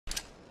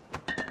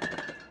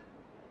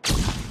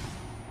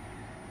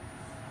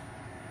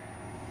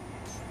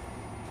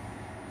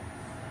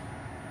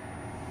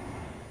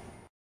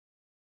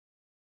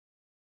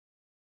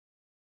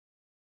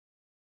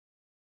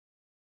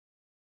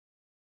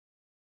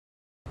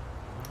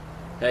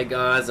Hey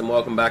guys, and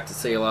welcome back to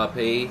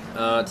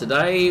CLRP.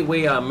 Today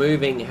we are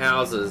moving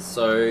houses.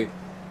 So,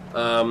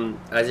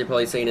 as you've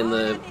probably seen in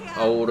the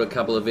older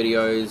couple of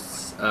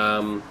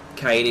videos,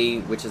 Katie,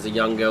 which is a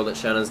young girl that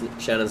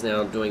Shannon's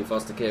now doing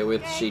foster care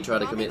with, she tried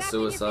to commit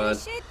suicide,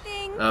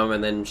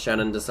 and then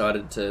Shannon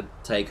decided to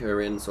take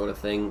her in, sort of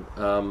thing.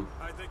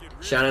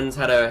 Shannon's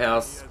had her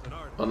house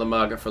on the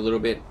market for a little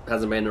bit,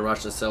 hasn't been in a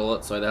rush to sell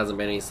it, so there hasn't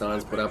been any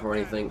signs put up or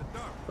anything.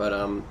 But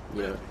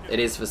you know, it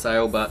is for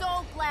sale. But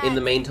in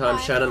the meantime,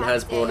 Shannon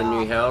has bought a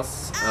new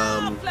house,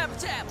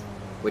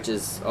 which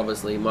is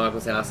obviously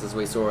Michael's house, as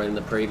we saw in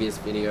the previous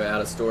video, out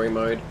of story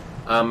mode.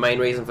 Main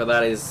reason for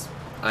that is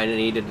I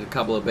needed a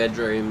couple of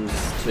bedrooms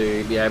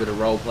to be able to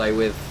role play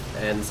with,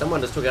 and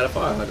someone just took out a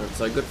fire hydrant,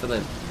 so good for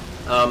them.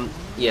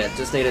 Yeah,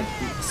 just needed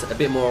a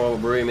bit more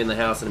room in the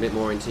house and a bit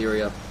more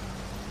interior,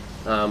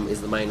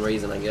 is the main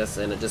reason, I guess,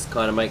 and it just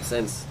kind of makes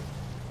sense.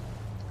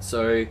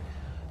 So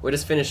we're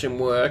just finishing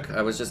work.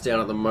 I was just down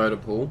at the motor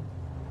pool,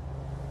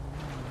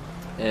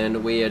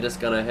 and we are just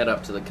going to head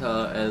up to the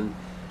car, and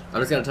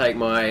I'm just going to take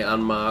my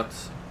unmarked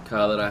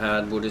car that I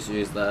had. We'll just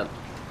use that,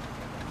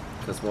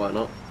 because why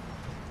not?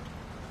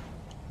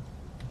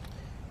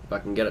 If I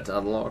can get it to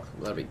unlock,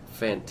 that'd be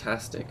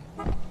fantastic.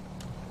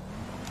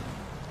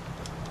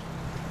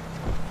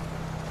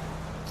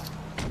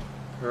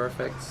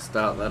 Perfect,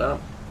 start that up.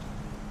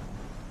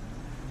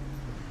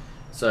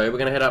 So we're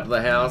going to head up to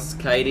the house.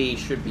 Katie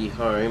should be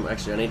home.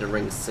 Actually, I need to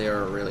ring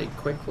Sarah really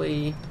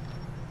quickly.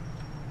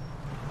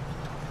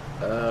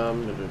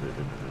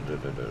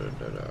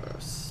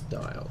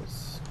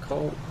 Styles.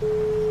 Call.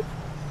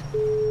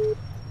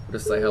 We'll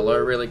just say hello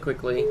really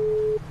quickly.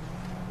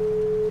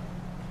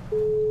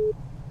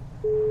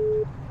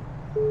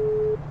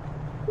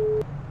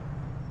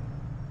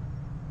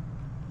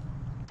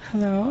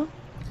 Hello?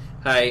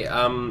 Hey,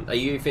 are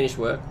you finished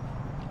work?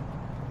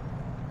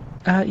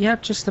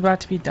 Yep, just about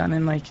to be done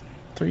in like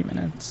 3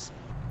 minutes.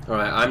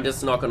 Alright, I'm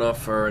just knocking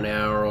off for an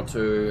hour or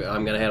two.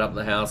 I'm going to head up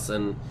the house,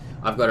 and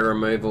I've got a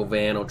removal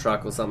van or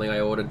truck or something I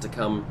ordered to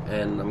come,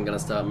 and I'm going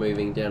to start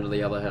moving down to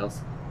the other house.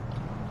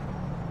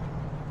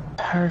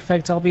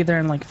 Perfect, I'll be there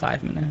in like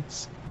 5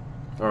 minutes.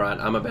 Alright,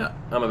 I'm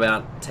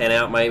about 10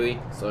 out maybe,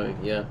 so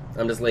yeah.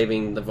 I'm just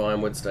leaving the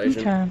Vinewood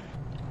station. Okay.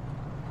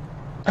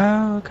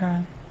 Oh,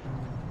 okay.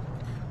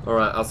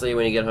 Alright, I'll see you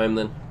when you get home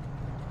then.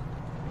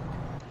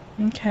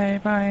 Okay,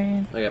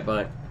 bye. Okay,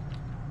 bye.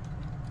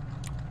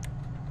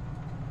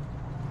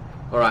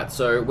 Alright,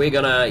 so we're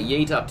gonna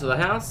yeet up to the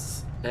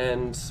house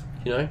and,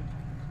 you know,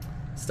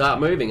 start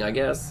moving, I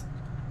guess.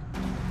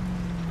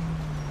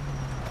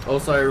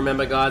 Also,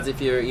 remember guys, if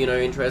you're, you know,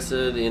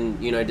 interested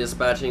in, you know,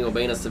 dispatching or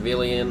being a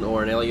civilian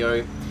or an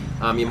LEO,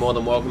 you're more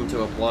than welcome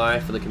to apply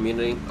for the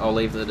community. I'll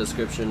leave the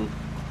description,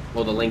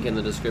 or the link in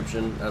the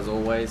description, as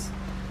always.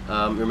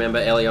 Remember,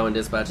 LEO and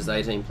dispatch is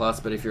 18 plus,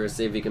 but if you're a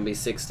civ, you can be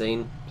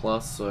 16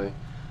 plus. So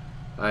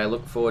I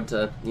look forward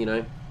to, you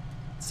know,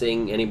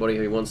 seeing anybody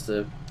who wants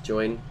to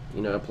join,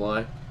 you know,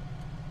 apply,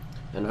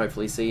 and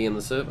hopefully see you in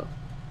the server.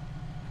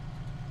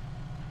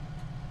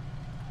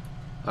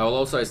 I will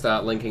also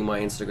start linking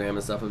my Instagram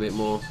and stuff a bit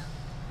more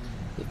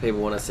if people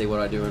want to see what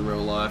I do in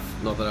real life.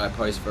 Not that I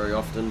post very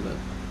often, but,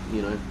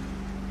 you know,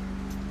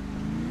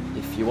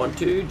 if you want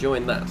to,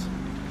 join that.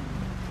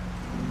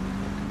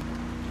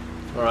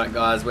 Alright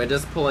guys, we're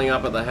just pulling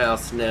up at the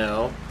house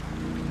now.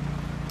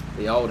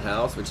 The old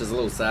house, which is a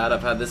little sad.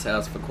 I've had this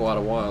house for quite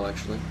a while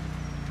actually.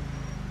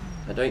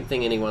 I don't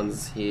think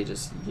anyone's here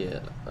just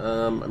yet.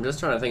 I'm just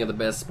trying to think of the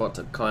best spot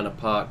to kind of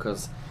park,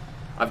 because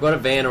I've got a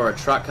van or a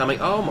truck coming.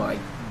 Oh my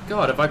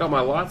god, have I got my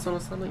lights on or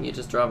something? You're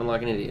just driving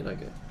like an idiot,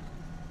 okay.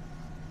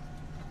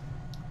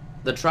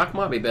 The truck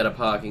might be better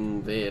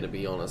parking there, to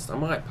be honest. I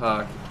might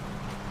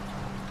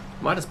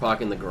just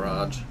park in the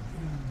garage.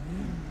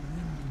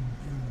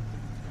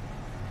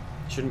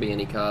 Shouldn't be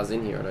any cars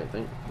in here, I don't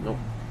think. Nope.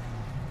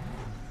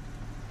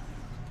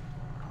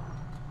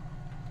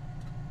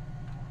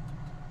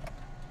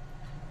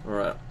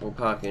 Alright, we'll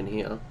park in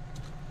here.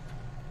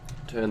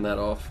 Turn that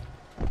off.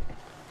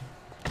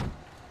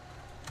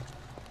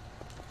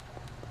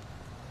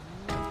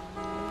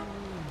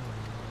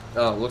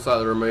 Oh, looks like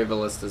the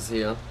removalist is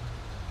here.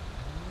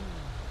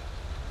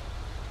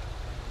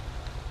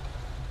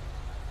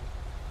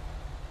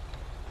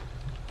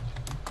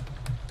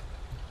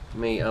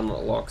 Me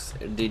unlocks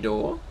the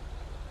door.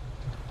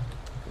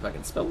 If I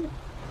can spell it.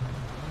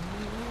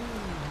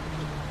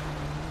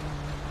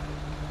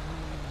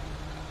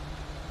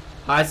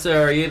 Hi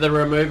sir, are you the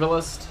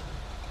removalist?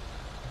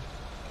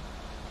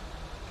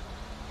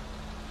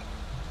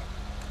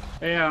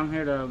 Yeah, I'm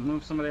here to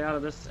move somebody out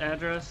of this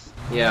address.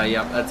 Yeah,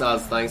 that's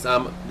us, thanks.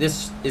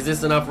 Is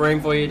this enough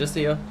room for you just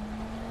here?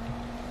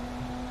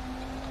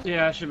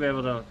 Yeah, I should be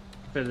able to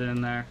fit it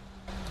in there.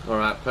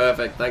 Alright,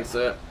 perfect, thanks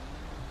sir.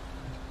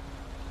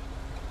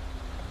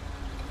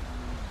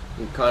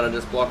 You're kind of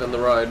just blocking the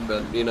road,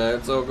 but you know,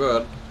 it's all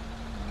good.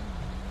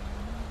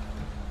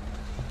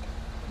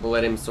 We'll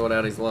let him sort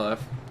out his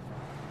life.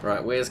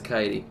 Right, where's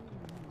Katie?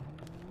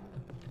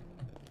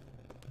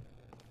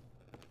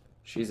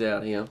 She's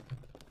out here.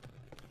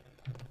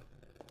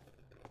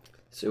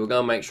 So we're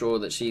going to make sure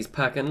that she's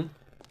packing.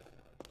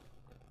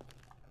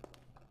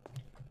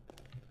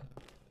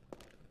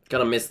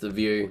 Gonna miss the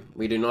view.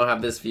 We do not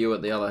have this view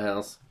at the other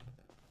house.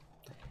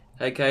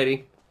 Hey,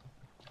 Katie.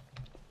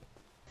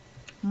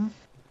 Hmm?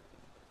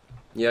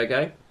 You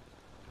okay?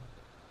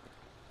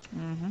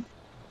 Mm-hmm.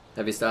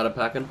 Have you started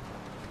packing?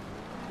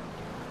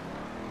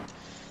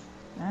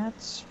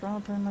 That's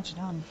probably pretty much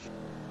done.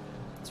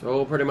 It's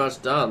all pretty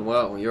much done.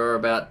 Well, you're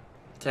about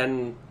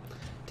 10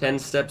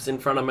 steps in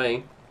front of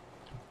me.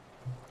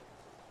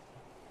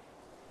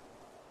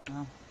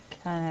 Well,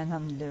 kinda had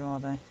nothing to do all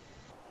day.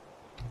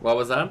 What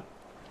was that?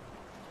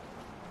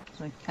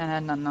 So kinda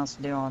had nothing else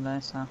to do all day,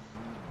 so.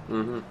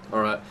 Mm-hmm.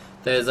 Alright.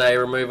 There's a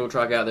removal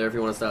truck out there. If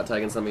you want to start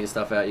taking some of your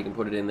stuff out, you can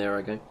put it in there,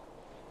 okay?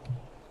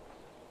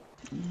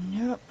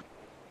 Yep.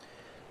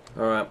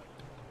 Alright.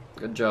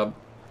 Good job.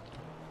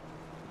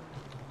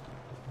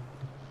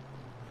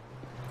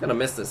 Gonna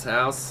miss this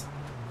house.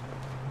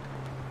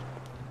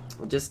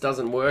 It just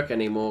doesn't work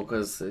anymore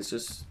because it's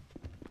just...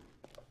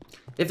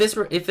 If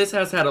this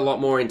house had a lot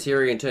more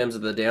interior in terms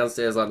of the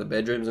downstairs, like the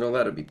bedrooms and all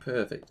that, it'd be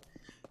perfect.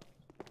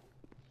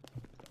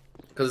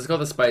 Because it's got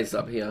the space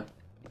up here.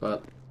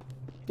 But,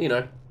 you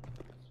know.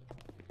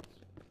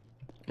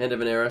 End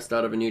of an era,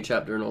 start of a new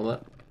chapter and all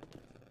that.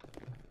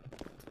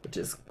 Which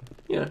is,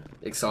 you know,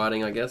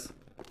 exciting, I guess.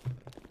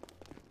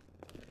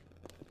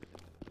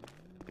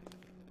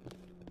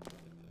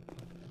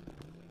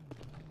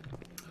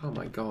 Oh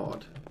my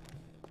god.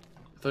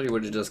 I thought he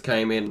would have just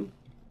came in.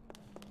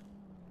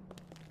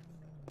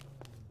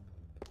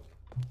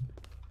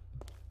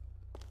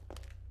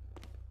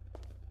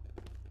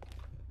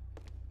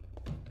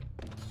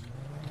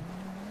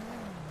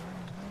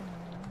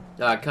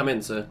 Come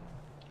in, sir.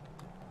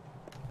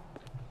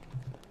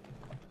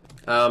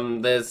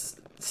 There's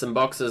some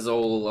boxes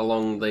all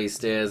along these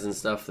stairs and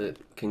stuff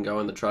that can go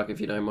in the truck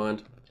if you don't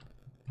mind.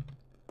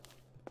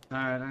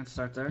 Alright, I can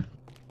start there.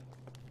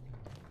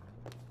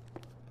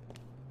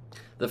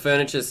 The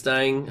furniture's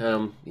staying.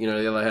 You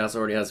know, the other house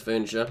already has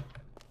furniture.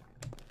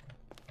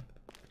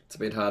 It's a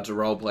bit hard to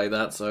roleplay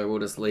that, so we'll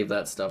just leave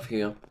that stuff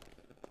here.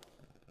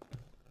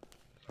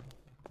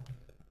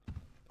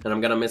 And I'm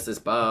gonna miss this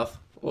bath.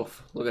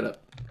 Oof, look at it.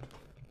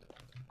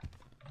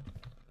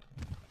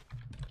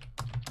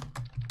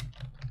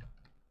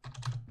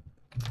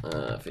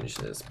 Finish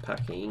this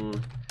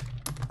packing.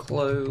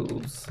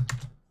 Clothes.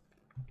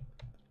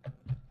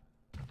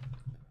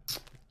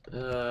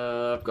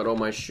 I've got all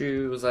my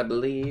shoes, I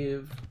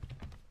believe.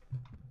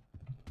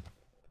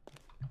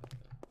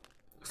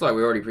 Looks like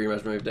we already pretty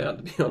much moved out,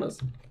 to be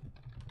honest.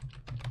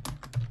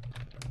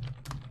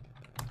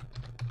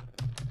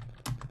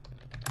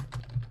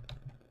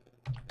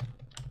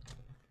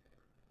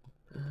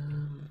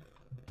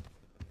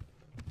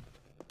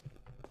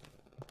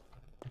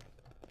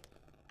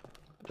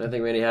 I don't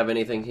think we really have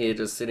anything here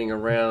just sitting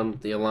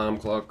around. The alarm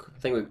clock. I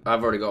think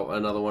I've already got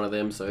another one of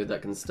them, so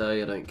that can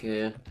stay. I don't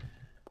care.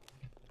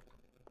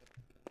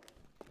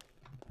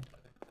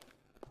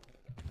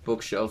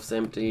 Bookshelf's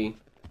empty.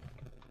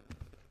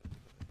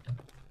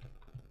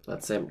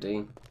 That's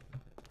empty.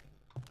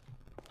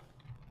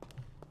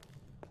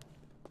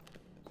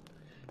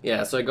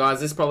 Yeah, so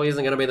guys, this probably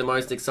isn't going to be the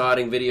most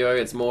exciting video.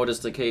 It's more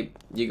just to keep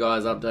you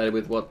guys updated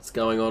with what's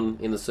going on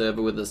in the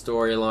server with the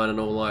storyline and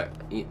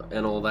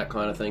all that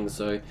kind of thing.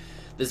 So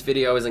this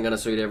video isn't going to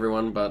suit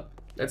everyone, but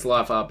it's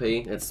Life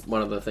RP. It's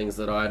one of the things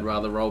that I'd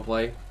rather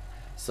roleplay.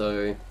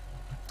 So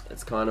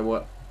it's kind of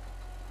what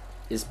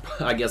is,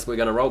 I guess, we're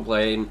going to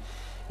roleplay. And,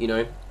 you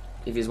know,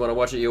 if you want to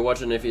watch it, you're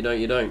watching. If you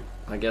don't, you don't,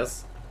 I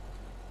guess.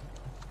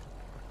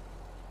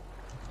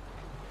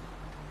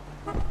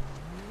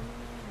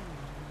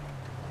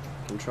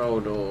 Control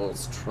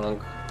doors,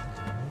 trunk.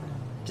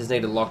 Just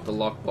need to lock the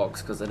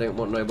lockbox because I don't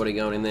want nobody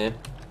going in there.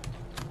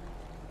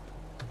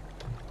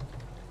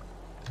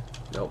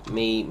 Nope,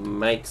 me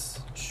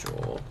makes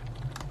sure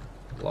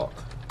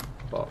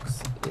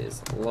lockbox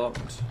is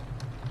locked.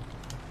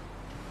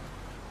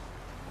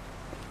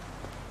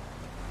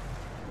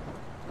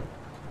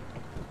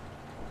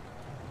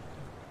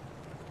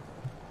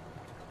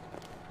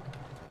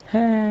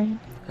 Hey.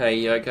 Hey,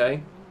 you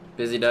okay?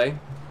 Busy day?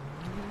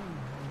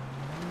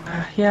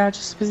 Yeah,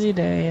 just a busy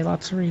day.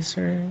 Lots of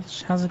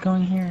research. How's it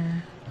going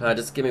here?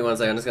 Just give me 1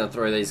 second. I'm just going to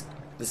throw this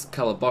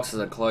colour boxes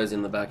of clothes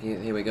in the back.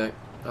 Here we go.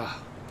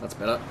 Oh, that's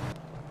better.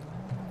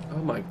 Oh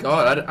my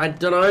god, I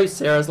don't know,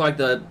 Sarah. It's like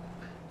the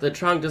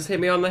trunk just hit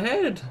me on the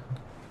head.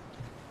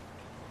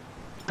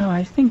 Oh,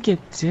 I think it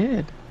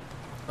did.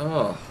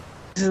 Oh.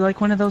 Is it like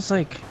one of those,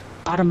 like,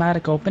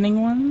 automatic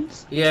opening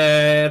ones?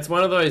 Yeah, it's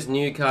one of those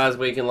new cars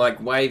where you can,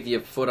 like, wave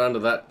your foot under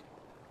that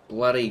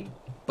bloody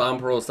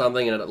bumper or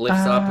something and it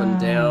lifts up and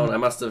down. I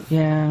must have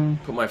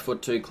put my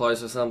foot too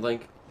close or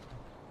something.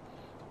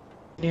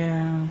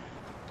 Yeah.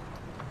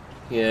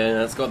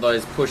 Yeah, it's got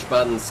those push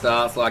button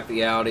starts like the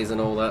Audis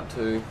and all that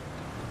too.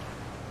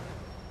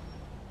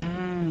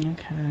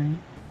 Okay.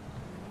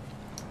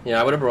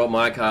 Yeah, I would have brought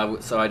my car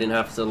so I didn't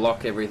have to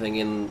lock everything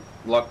in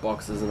lock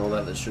boxes and all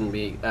that shouldn't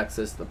be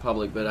accessed to the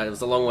public, but it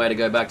was a long way to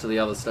go back to the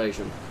other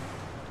station.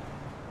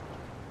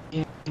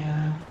 Yeah.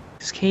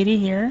 Is Katie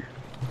here?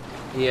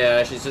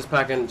 Yeah, she's just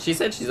packing. She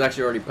said she's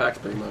actually already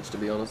packed pretty much, to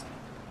be honest.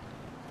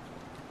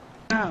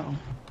 Oh.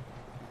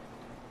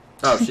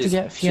 Oh, Just need to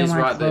get a few of she's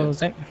my right there.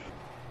 clothes.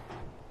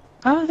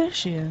 Oh, there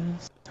she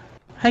is.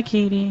 Hi,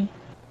 Katie.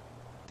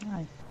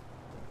 Hi.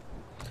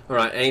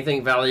 Alright,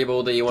 anything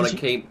valuable that you want to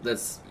Did you- keep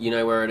that's, you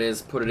know where it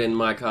is, put it in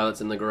my car that's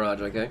in the garage,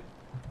 okay?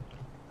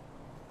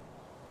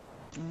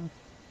 I don't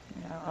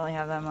really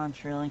have that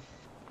much, really.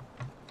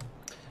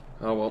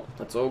 Oh well,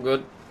 that's all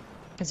good.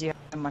 Because you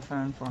have my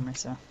phone for me,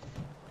 so.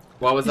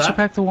 What was Did you that?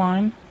 pack the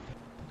wine?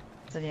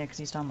 So yeah, because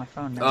you still have my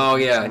phone now. Oh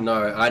yeah, so.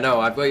 no, I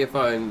know, I've got your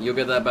phone. You'll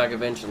get that back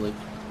eventually.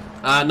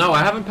 No,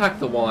 I haven't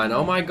packed the wine.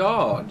 Oh my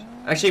god.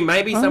 Actually,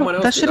 maybe someone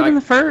else That should have been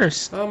the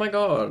first. Oh my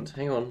god,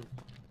 hang on.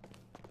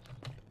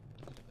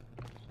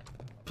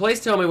 Please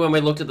tell me when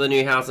we looked at the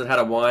new house it had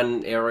a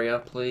wine area,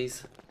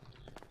 please.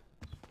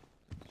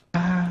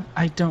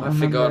 I don't I've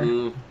remember.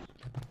 forgotten.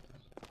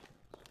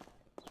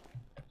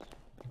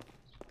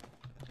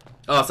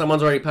 Oh,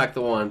 someone's already packed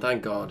the wine,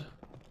 thank god.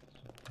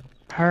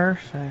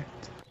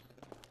 Perfect.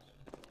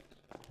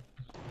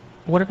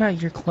 What about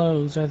your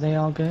clothes? Are they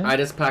all good? I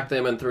just packed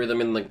them and threw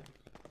them in the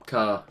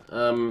car.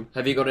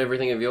 Have you got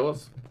everything of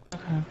yours?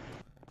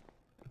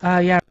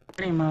 Okay. Yeah,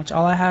 pretty much.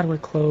 All I had were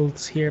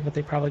clothes here, but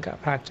they probably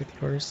got packed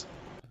with yours.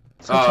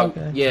 So it's all Oh,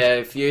 good. yeah,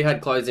 if you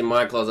had clothes in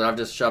my closet, I've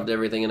just shoved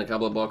everything in a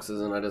couple of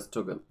boxes and I just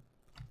took it.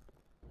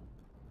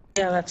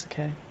 Yeah, that's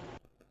okay.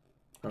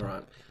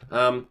 Alright.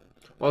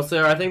 Well,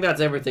 sir, I think that's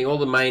everything. All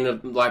the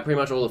main, like, pretty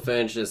much all the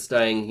furniture is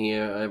staying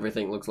here.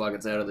 Everything looks like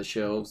it's out of the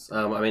shelves.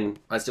 I mean,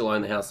 I still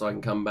own the house, so I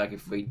can come back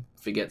if we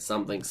forget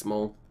something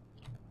small.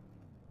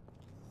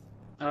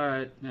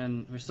 Alright,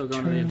 and we're still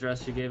going to the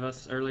address you gave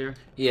us earlier?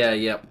 Yeah,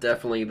 yep,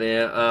 definitely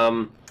there.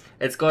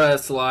 It's got a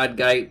slide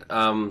gate,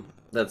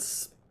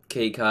 that's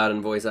key card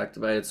and voice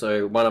activated,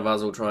 so one of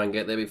us will try and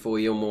get there before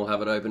you and we'll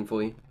have it open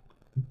for you.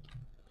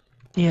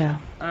 Yeah.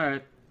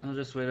 Alright, I'll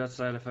just wait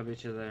outside if I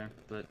beat you there,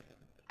 but...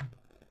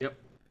 Yep.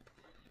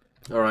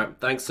 Alright,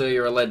 thanks sir,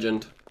 you're a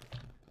legend.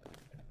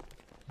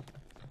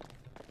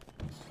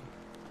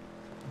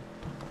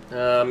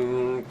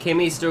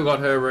 Kimmy's still got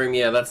her room,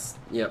 yeah, that's,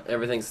 yep,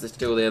 everything's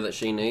still there that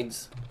she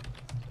needs.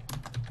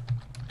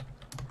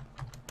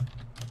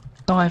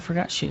 Oh, I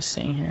forgot she was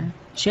staying here.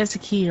 She has a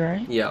key,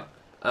 right? Yeah.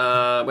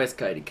 Where's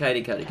Katie?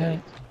 Katie. Okay.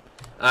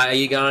 Are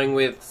you going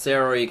with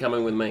Sarah or are you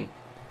coming with me?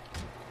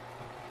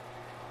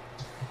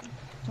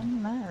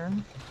 Doesn't matter.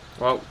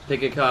 Well,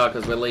 pick a car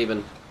because we're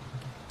leaving.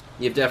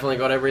 You've definitely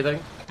got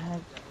everything?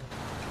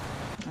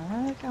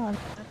 I got it.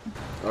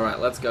 Alright,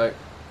 let's go.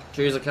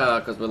 Choose a car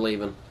because we're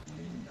leaving.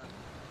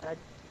 I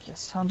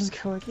guess I'll just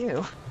go with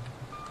you.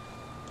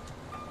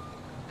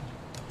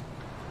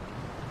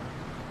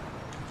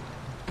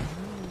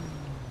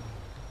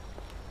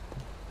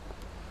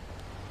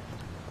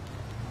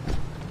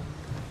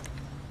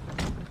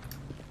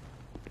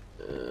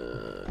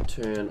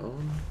 Turn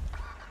on.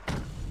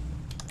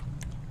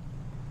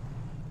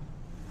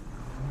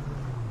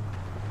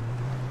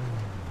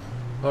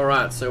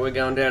 Alright, so we're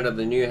going down to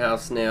the new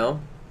house now.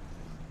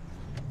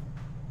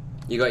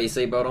 You got your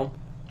seatbelt on?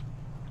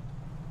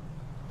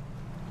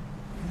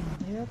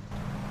 Yep.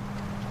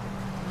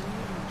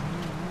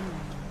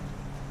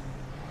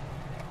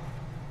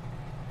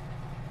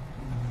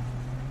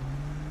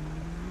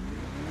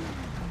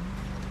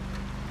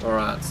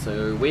 Alright,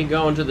 so we're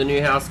going to the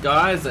new house,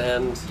 guys,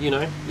 and, you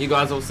know, you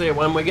guys will see it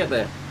when we get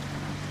there.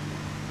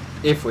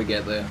 If we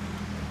get there.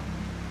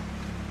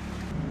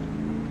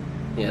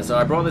 Yeah, so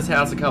I brought this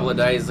house a couple of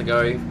days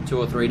ago, 2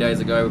 or 3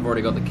 days ago. We've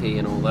already got the key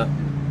and all that.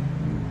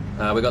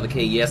 We got the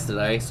key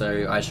yesterday,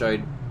 so I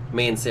showed,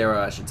 me and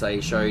Sarah, I should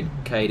say, showed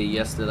Katie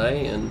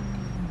yesterday, and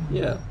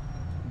yeah.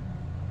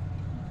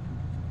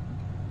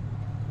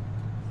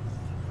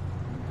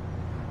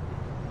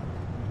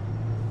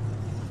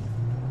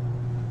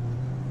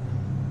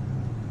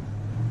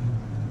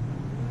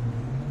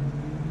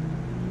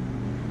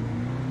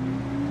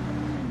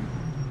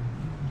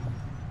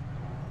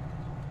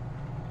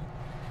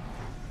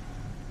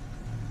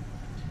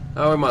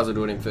 Oh, we might as well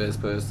do it in first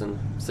person.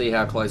 See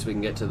how close we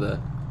can get to the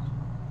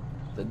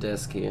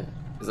desk here.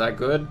 Is that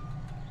good?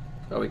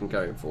 Oh, we can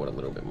go forward a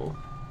little bit more.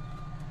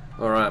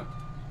 Alright.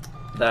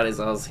 That is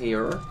us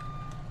here.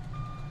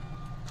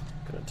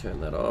 Gonna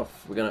turn that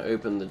off. We're gonna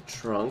open the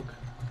trunk.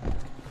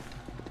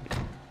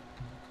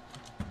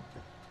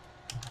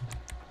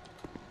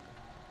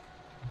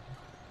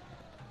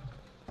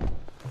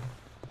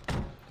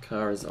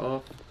 Car is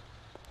off.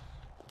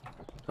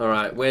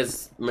 Alright,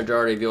 where's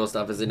majority of your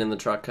stuff? Is it in the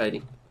truck,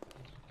 Katie?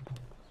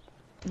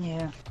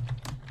 Yeah.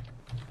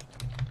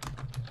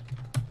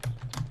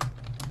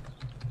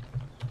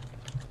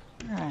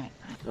 Alright.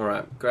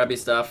 Alright, grab your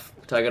stuff,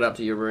 take it up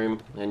to your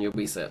room, and you'll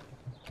be set.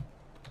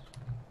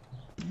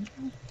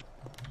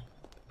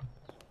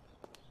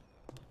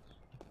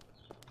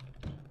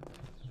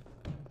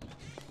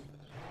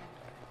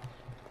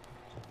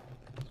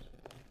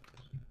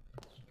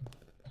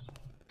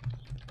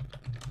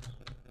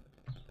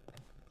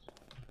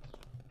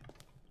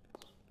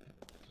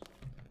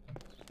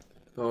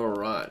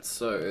 Alright,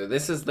 so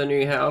this is the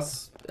new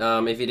house.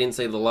 If you didn't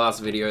see the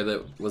last video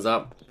that was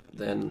up,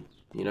 then,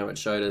 you know, it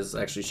showed us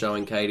actually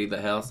showing Katie the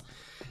house.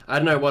 I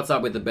don't know what's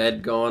up with the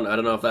bed gone. I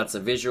don't know if that's a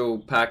visual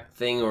pack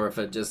thing or if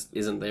it just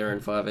isn't there in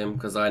 5M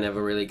because I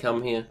never really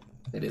come here.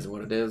 It is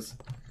what it is.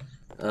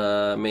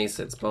 Me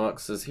sets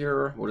boxes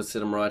here. We'll just sit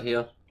them right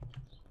here.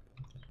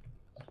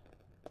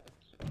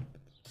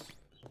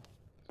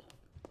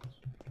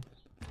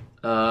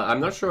 I'm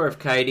not sure if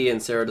Katie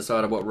and Sarah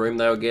decided what room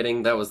they were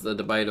getting. That was the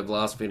debate of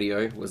last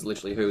video, was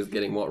literally who was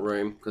getting what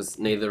room, because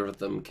neither of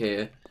them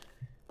care.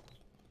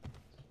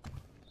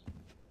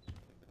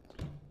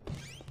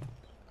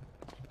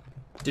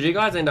 Did you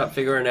guys end up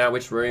figuring out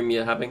which room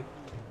you're having?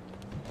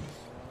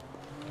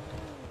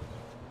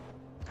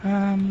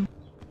 I'll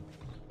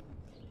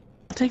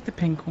take the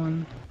pink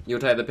one. You'll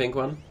take the pink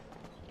one?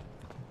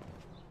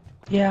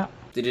 Yeah.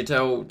 Did you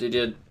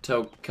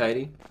tell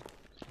Katie?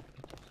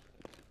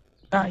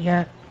 Not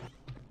yet.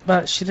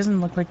 But she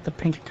doesn't look like the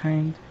pink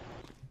kind.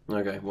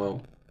 Okay,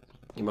 well,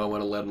 you might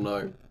want to let them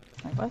know.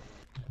 Like what?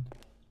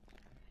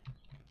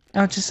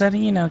 Oh, just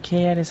letting you know,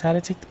 Kay, I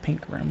decided to take the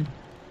pink room.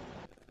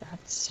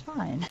 That's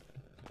fine.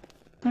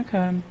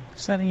 Okay,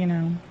 just letting you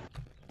know.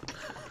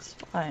 It's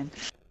fine.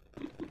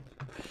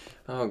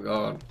 Oh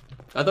god.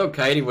 I thought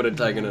Katie would have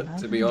taken it,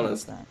 to be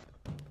honest.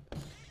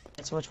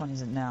 So which one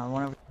is it now? The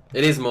one over.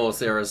 It is more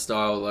Sarah's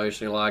style though.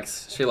 She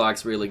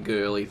likes really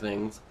girly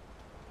things.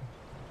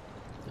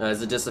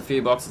 Is it just a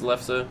few boxes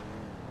left, sir?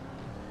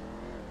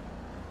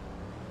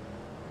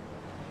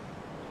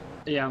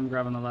 Yeah, I'm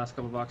grabbing the last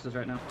couple boxes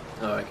right now.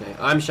 Oh, okay.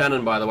 I'm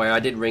Shannon, by the way. I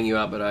did ring you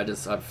up, but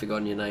I've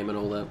forgotten your name and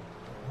all that.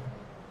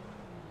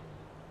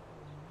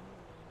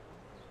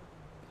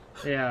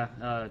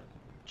 Yeah,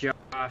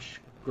 Josh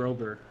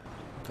Grober.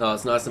 Oh,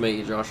 it's nice to meet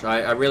you, Josh.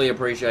 I really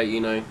appreciate, you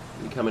know,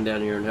 you coming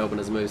down here and helping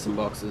us move some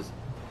boxes.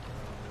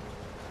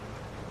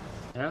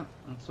 Yeah,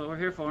 that's what we're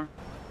here for.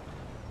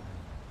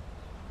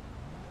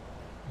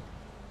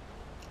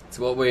 It's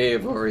what we're here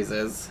for, he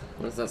says.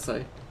 What does that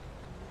say?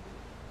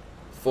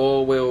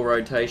 4-wheel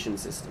rotation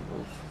system.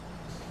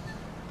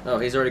 Oh,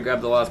 he's already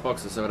grabbed the last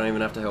boxes, so I don't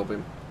even have to help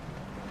him.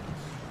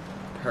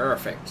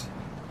 Perfect.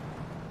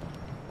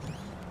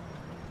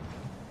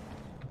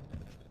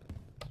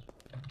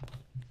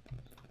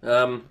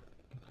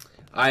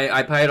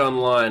 I paid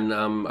online.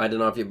 I don't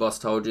know if your boss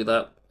told you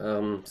that.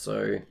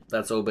 So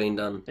that's all been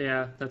done.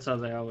 Yeah, that's how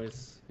they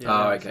always. Yeah, Oh,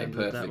 they always okay, send it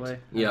that perfect. way.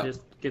 Yeah.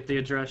 Just get the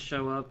address,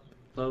 show up,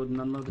 load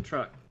and unload the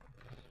truck.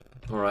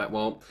 Alright,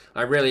 well,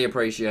 I really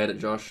appreciate it,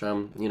 Josh.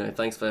 You know,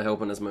 thanks for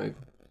helping us move.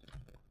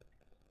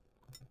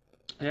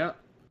 Yeah.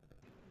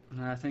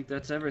 And I think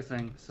that's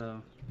everything,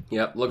 so.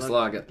 Yep, looks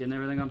like it. Getting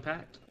everything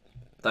unpacked.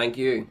 Thank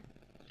you.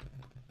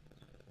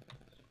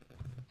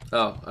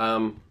 Oh,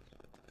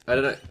 I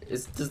don't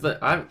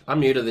know. I'm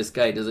new to this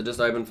gate. Does it just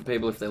open for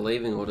people if they're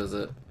leaving, or does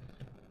it?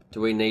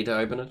 Do we need to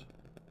open it?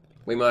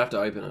 We might have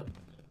to open it.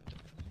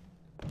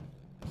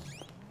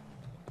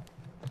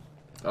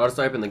 I'll just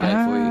open the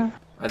gate for you.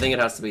 I think it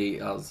has to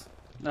be us.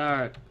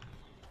 Alright.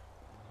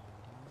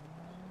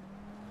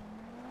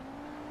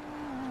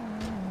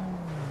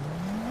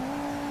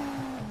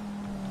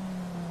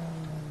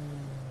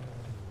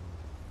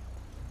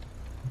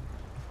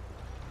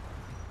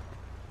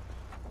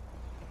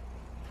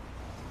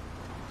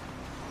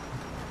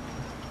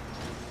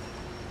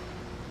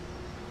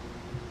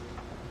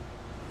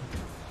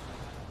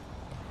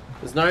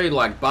 There's no,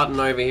 like, button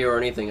over here or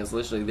anything. It's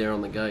literally there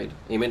on the gate.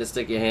 You meant to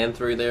stick your hand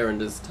through there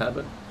and just tap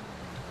it?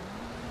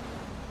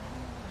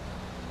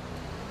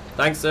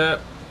 Thanks, sir.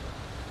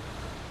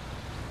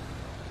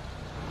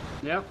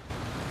 Yep.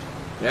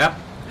 Yep.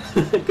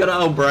 Good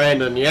old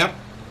Brandon, yep.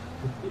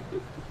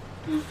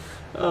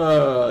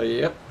 Oh,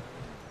 yep.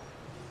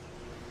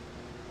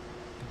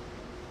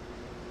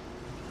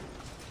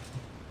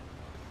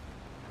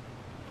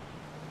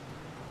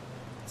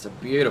 It's a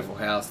beautiful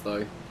house,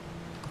 though.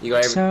 You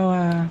got every...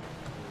 So,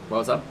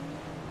 What's up?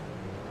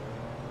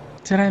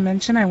 did I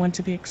mention I went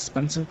to the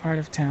expensive part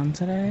of town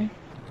today?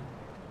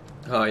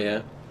 Oh,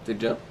 yeah.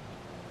 Did you?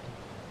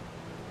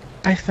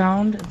 I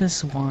found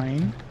this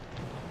wine.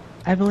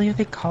 I believe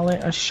they call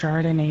it a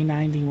Chardonnay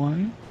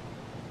 91.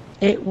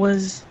 It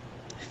was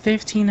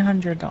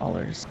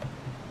 $1,500.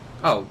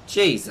 Oh,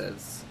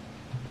 Jesus.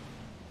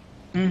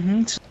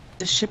 Mm-hmm.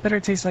 This shit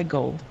better taste like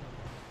gold.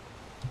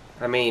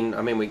 I mean,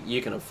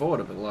 you can afford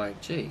it, but like,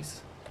 jeez.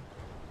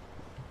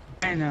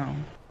 I know.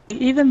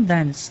 Even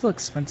then, it's still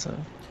expensive.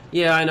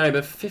 Yeah, I know,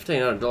 but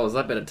 $1,500,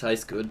 that better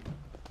taste good.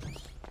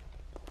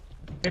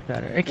 It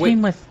better. It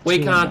came with. We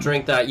two of can't them.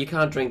 drink that. You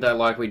can't drink that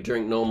like we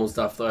drink normal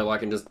stuff, though.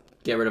 Like, and just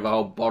get rid of a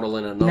whole bottle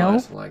in a night.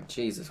 Nope. Like,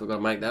 Jesus, we've got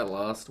to make that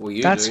last. Well,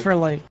 you That's do. for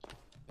like.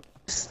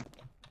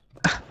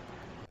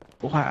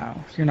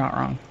 Wow, you're not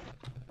wrong.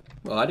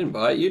 Well, I didn't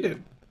buy it. You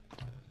did.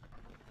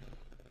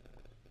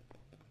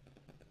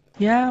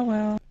 Yeah,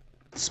 well,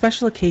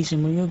 special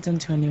occasion. We moved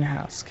into a new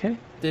house. Okay,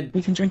 Did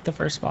we can drink the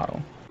first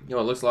bottle. you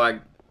know? It looks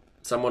like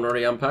someone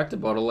already unpacked a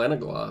bottle and a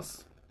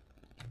glass.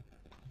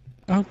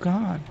 Oh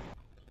God.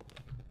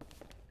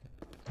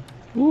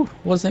 Ooh,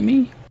 was it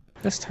me?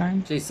 this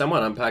time. Geez,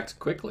 someone unpacked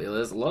quickly.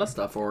 There's a lot of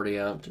stuff already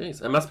out.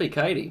 Jeez, it must be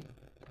Katie.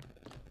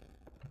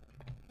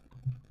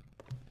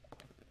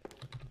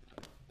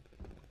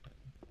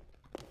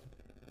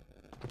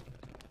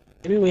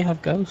 Maybe we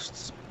have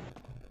ghosts.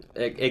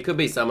 It could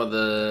be some of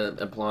the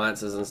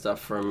appliances and stuff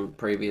from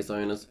previous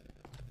owners.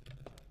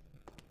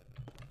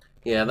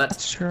 Yeah,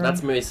 That's true.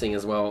 that's missing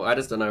as well. I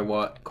just don't know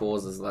what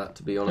causes that,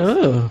 to be honest.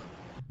 Ugh.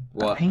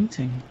 What?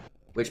 Painting.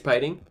 Which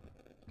painting?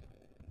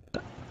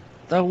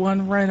 The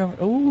one right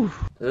over. Ooh.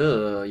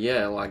 Ugh,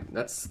 yeah, like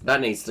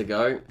that needs to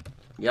go.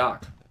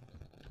 Yuck.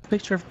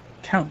 Picture of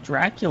Count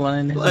Dracula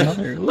and his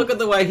mother. Look at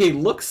the way he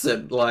looks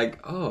at, like,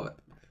 oh.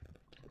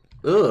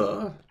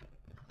 Ugh. Oh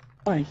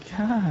my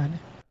god.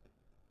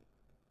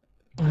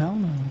 Oh, hell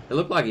no. It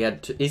looked like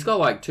he's got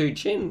like 2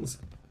 chins.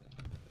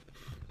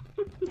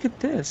 Look at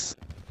this.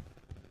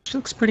 She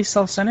looks pretty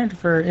self-centered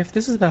for if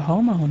this is the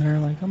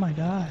homeowner. Like, oh my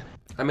god.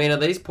 I mean, are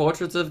these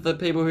portraits of the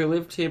people who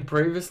lived here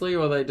previously,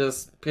 or are they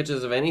just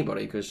pictures of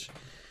anybody? Because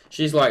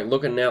she's like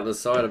looking out the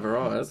side of her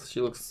eyes.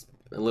 She looks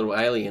a little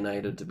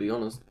alienated, to be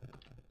honest.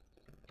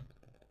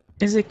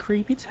 Is it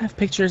creepy to have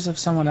pictures of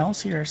someone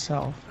else or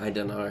yourself? I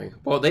don't know.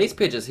 Well, these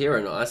pictures here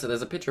are nice. So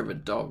there's a picture of a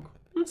dog.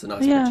 That's a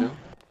nice Yeah. picture.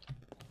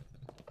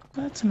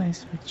 That's a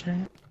nice picture.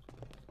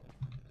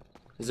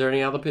 Is there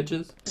any other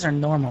pictures? These are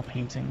normal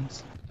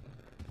paintings.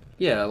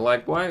 Yeah,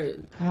 like why?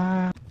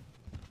 I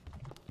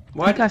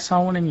think I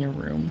saw one in your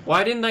room.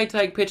 Why didn't they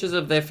take pictures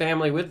of their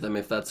family with them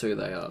if that's who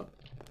they are?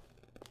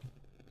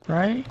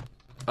 Right?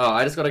 Oh,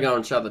 I just gotta go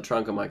and shut the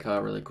trunk of my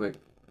car really quick.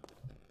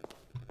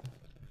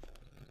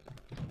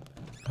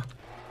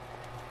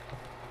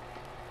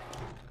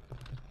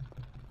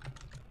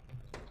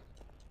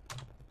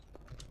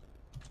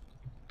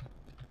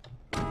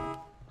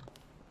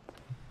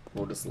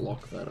 We'll just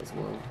lock that as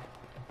well.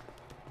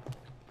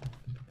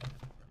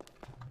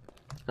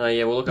 Oh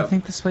yeah, we'll look You up.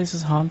 think this place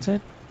is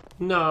haunted?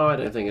 No, I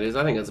don't think it is.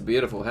 I think it's a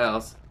beautiful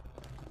house.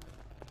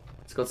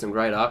 It's got some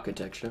great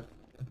architecture.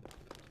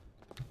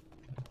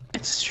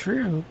 It's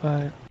true,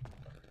 but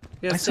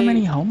Yeah, why so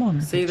many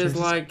homeowners? See, there's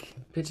like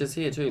pictures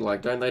here too.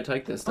 Like, don't they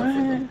take their stuff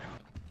with them?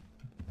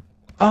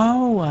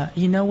 Oh,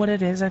 you know what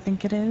it is? I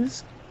think it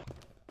is.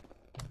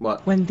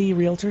 What? When the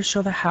realtors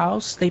show the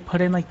house, they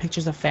put in like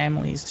pictures of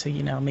families to,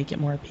 you know, make it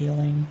more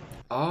appealing.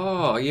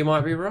 Oh, you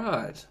might be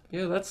right.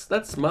 Yeah, that's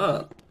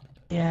smart.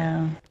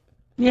 Yeah.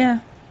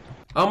 Yeah.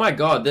 Oh my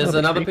god, there's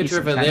Little bit another creepy picture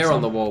of her sometimes, there on huh?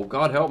 the wall.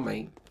 God help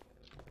me.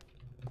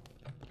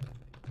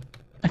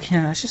 Okay,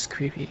 that's just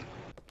creepy.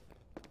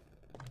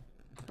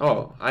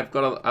 Oh, I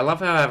love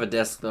how I have a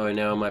desk though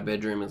now in my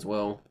bedroom as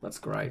well. That's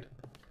great.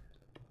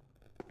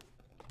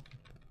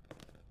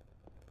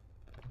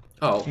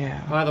 Oh,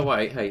 Yeah. by the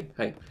way,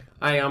 hey.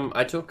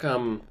 I took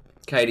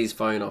Katie's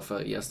phone off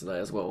her yesterday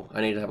as well.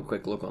 I need to have a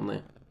quick look on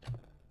there.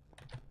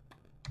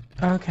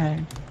 Okay.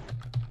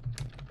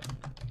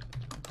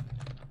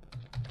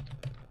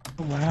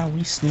 Wow,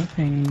 we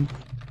snooping.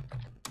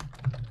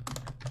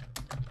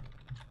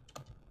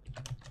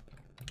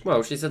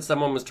 Well, she said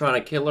someone was trying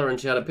to kill her and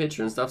she had a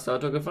picture and stuff, so I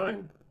took her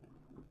phone.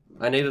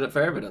 I needed it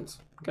for evidence.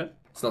 Okay?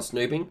 It's not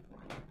snooping.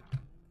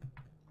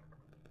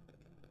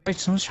 Wait,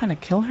 someone's trying to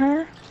kill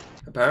her?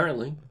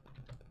 Apparently.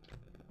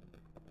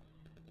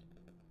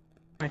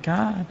 Oh my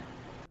god.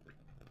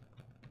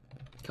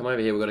 Come over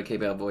here, we've got to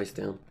keep our voice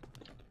down.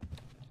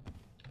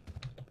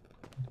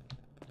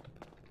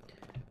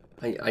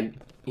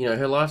 You know,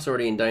 her life's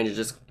already in danger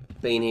just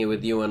being here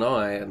with you and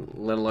I, and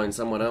let alone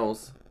someone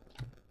else.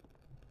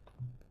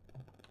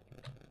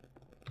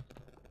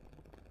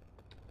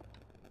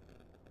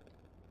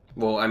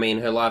 Well, I mean,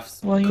 her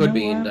life Well, you could know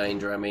be in what?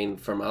 danger. I mean,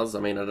 from us. I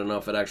mean, I don't know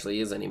if it actually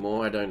is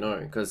anymore. I don't know.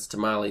 Because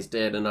Tamali's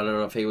dead, and I don't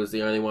know if he was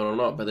the only one or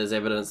not. But there's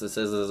evidence that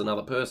says there's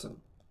another person.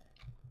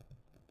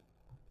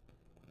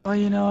 Well,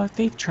 you know, if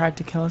they've tried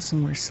to kill us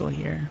and we're still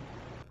here.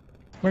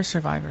 We're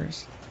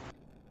survivors.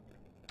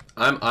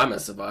 I'm a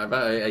survivor.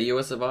 Are you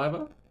a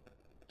survivor?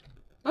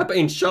 I've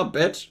been shot,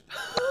 bitch.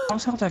 I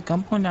was held at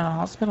gunpoint at a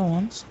hospital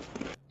once.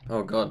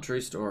 Oh god,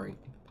 true story.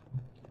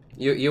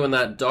 You and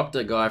that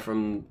doctor guy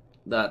from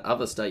that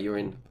other state you're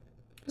in.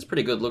 He's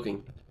pretty good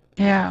looking.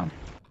 Yeah.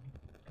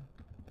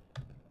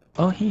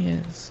 Oh, he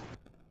is.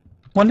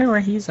 Wonder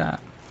where he's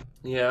at.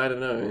 Yeah, I don't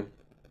know.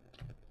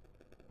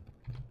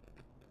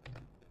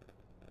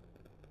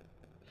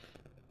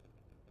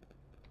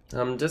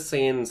 I'm just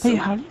seeing some... Hey,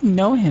 how do you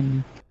know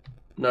him?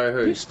 No, Are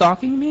who? you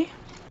stalking me?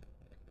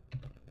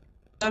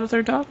 That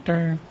other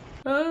doctor.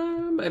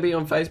 Maybe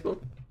on Facebook.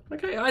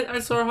 Okay, I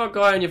saw a hot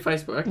guy on your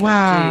Facebook. Okay,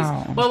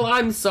 Wow. jeez. Well,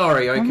 I'm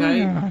sorry, Oh my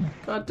okay? God.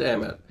 God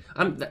damn it.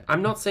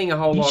 I'm not seeing a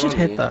whole You lot should on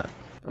hit here. that.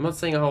 I'm not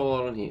seeing a whole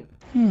lot on here.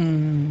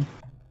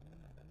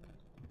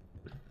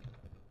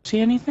 See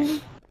anything?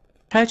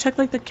 Try to check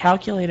like the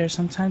calculator.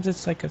 Sometimes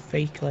it's like a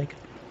fake like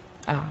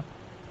app.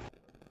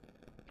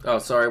 Oh,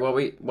 sorry, what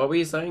were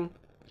you saying?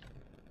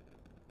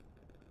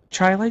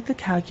 Try like the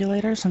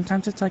calculator.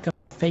 Sometimes it's like a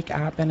fake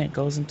app and it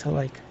goes into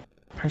like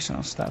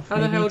personal stuff. How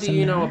the Maybe hell it's do in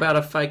you know there. about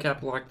a fake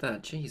app like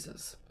that?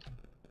 Jesus.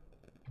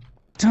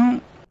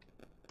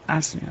 I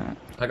ask me that.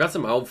 I got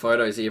some old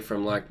photos here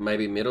from like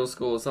maybe middle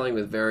school or something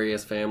with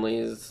various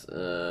families.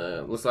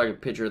 Looks like a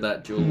picture of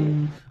that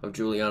of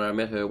Juliana. I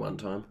met her one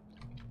time.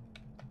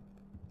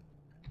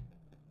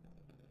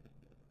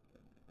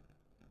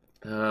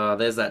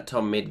 There's that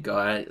Tom Mid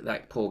guy,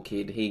 that poor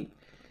kid.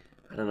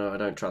 I don't know, I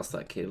don't trust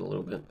that kid a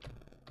little bit.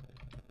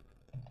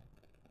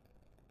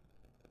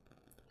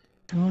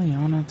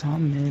 Juliana,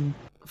 Tom Mid.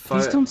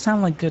 These don't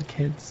sound like good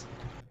kids.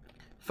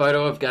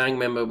 Photo of gang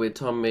member with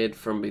Tom Mid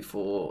from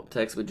before.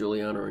 Text with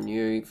Juliana and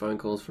you. Phone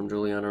calls from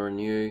Juliana and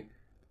you.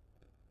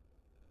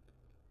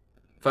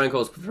 Phone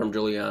calls from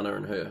Juliana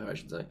and her, I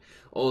should say.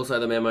 Also,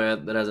 the memo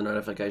that has a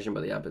notification,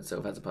 but the app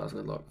itself has a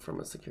password lock from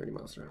a security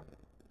master.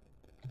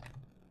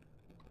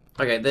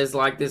 Okay, there's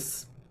like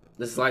this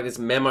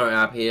memo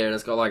app here, and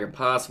it's got like a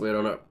password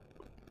on it.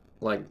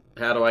 Like,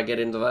 how do I get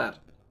into that?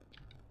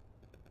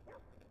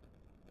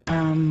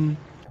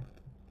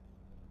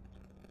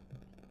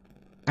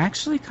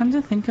 Actually, come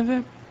to think of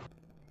it,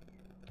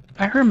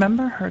 I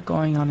remember her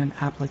going on an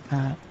app like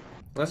that.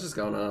 Let's just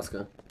go and ask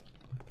her.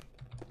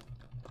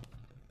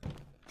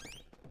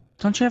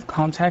 Don't you have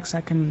contacts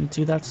that can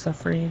do that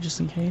stuff for you, just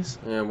in case?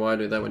 Yeah, why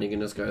do that when you can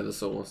just go to the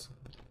source?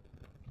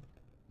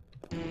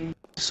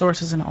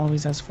 Source isn't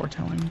always as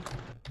foretelling.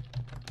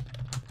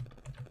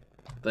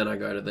 Then I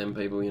go to them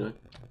people, you know.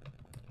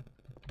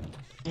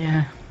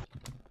 Yeah.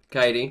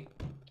 Katie?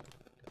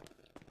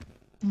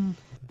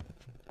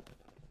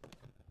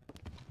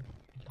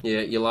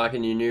 Yeah, you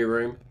liking your new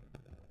room?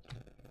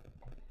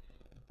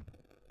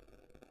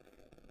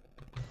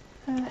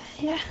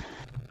 Yeah.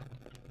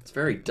 It's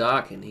very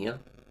dark in here.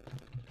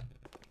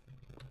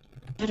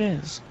 It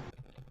is.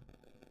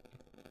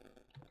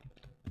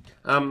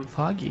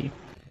 Foggy.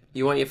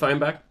 You want your phone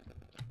back?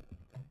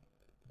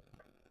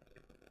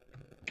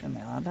 Am I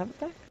allowed to have it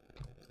back?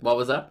 What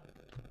was that?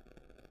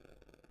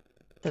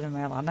 Am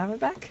I allowed to have it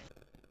back?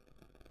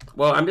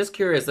 Well, I'm just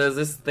curious. There's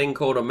this thing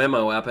called a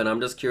memo app, and I'm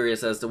just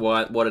curious as to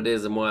what it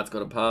is and why it's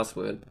got a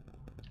password.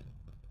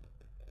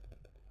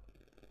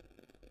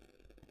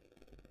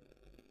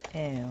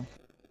 Ew.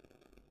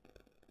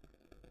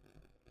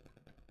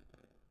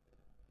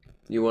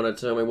 You want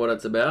to tell me what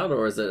it's about,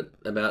 or is it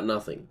about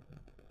nothing?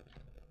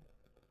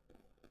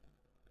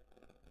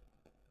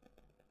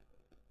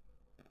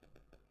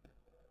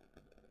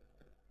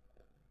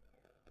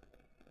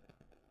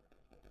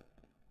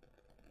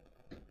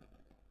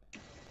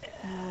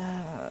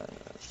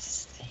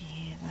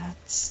 See,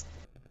 that's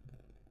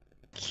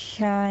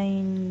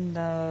kind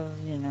of,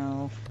 you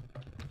know,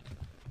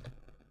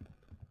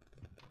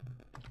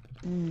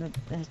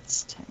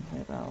 it's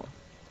technically about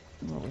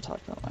what we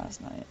talked about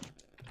last night.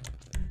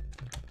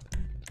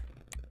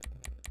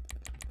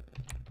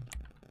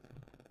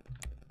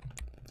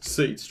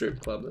 Seed strip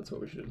club, that's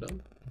what we should have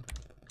done.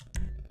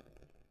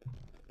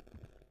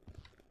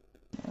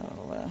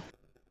 Oh,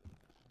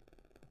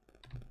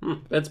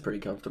 That's pretty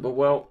comfortable.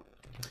 Well,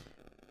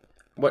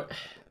 what?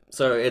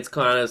 So it's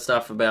kind of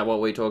stuff about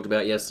what we talked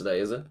about yesterday,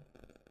 is it?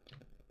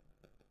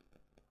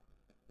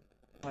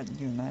 what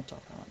you and I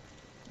talked about.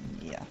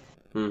 Yeah.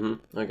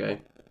 Okay.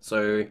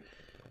 So,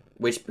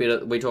 which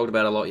bit we talked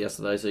about a lot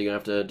yesterday, so you're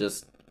going to have to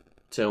just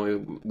tell me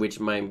which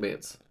main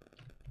bits.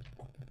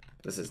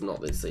 This is not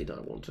the seat I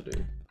want to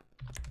do.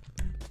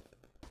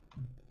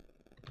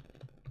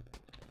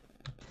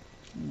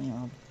 You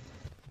know,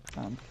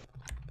 kind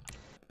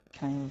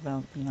of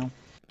about, you know,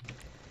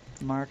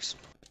 the marks,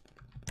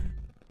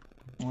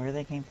 where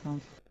they came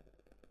from,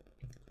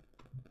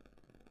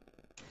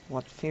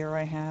 what fear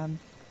I had,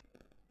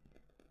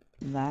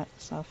 that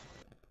stuff.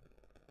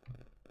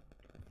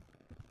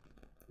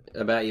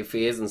 About your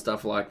fears and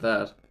stuff like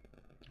that.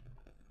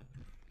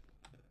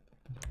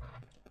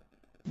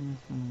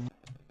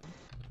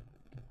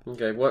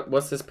 Okay,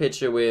 what's this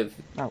picture with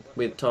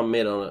Tom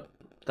Mid on it?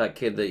 That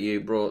kid that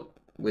you brought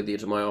with you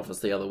to my office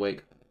the other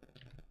week.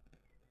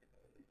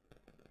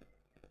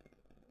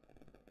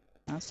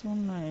 That's the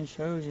one I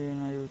showed you,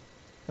 and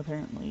I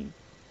apparently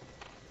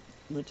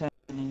Lieutenant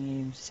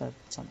you said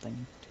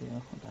something to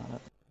you about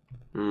it.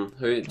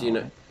 Who do you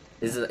know?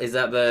 Is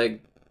that the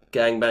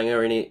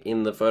gangbanger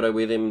in the photo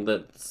with him?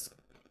 That's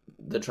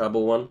the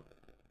trouble one.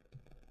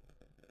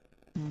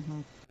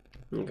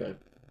 Okay.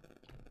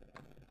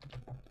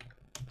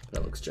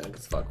 That looks junk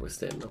as fuck. We're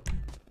standing up.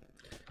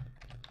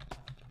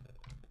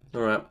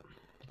 All right.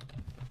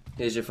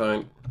 Here's your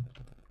phone.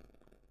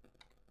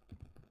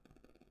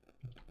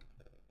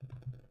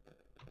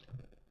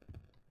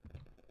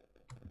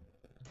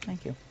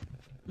 Thank you.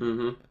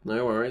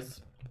 No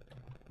worries.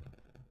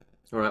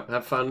 Alright,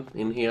 have fun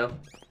in here.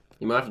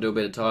 You might have to do a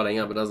bit of tidying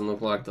up. It doesn't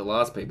look like the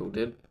last people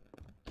did.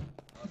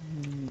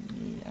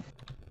 Yeah.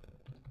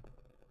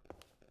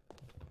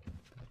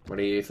 What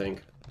do you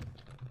think?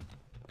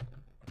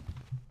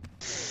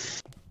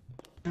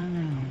 I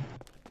don't know.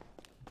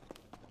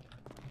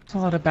 There's a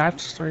lot of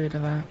backstory to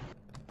that.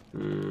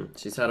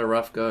 She's had a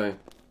rough go.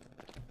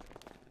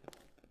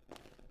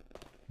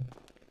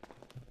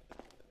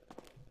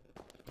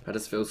 I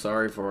just feel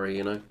sorry for her,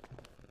 you know?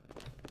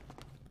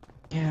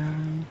 Yeah.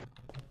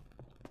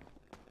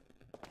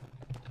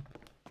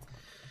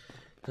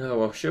 Oh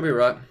well, she'll be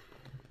right.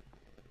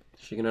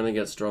 She can only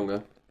get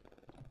stronger.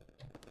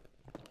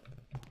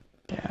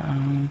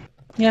 Yeah.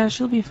 Yeah,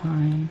 she'll be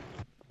fine.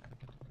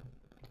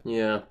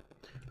 Yeah.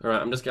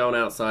 Alright, I'm just going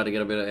outside to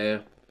get a bit of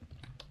air.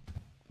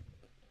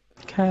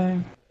 Okay.